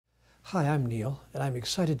Hi, I'm Neale, and I'm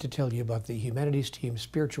excited to tell you about the Humanities Team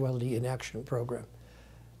Spirituality in Action program.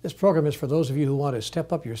 This program is for those of you who want to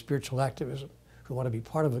step up your spiritual activism, who want to be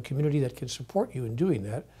part of a community that can support you in doing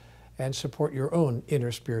that and support your own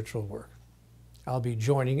inner spiritual work. I'll be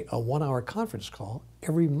joining a one-hour conference call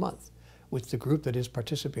every month with the group that is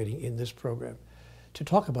participating in this program to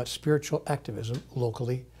talk about spiritual activism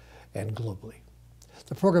locally and globally.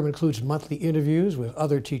 The program includes monthly interviews with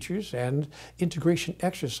other teachers and integration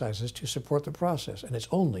exercises to support the process, and it's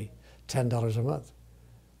only $10 a month.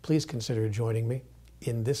 Please consider joining me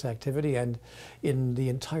in this activity and in the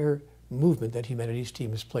entire movement that Humanities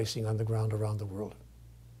Team is placing on the ground around the world.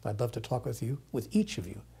 I'd love to talk with you, with each of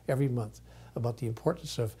you, every month about the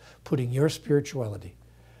importance of putting your spirituality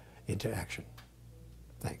into action.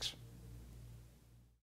 Thanks.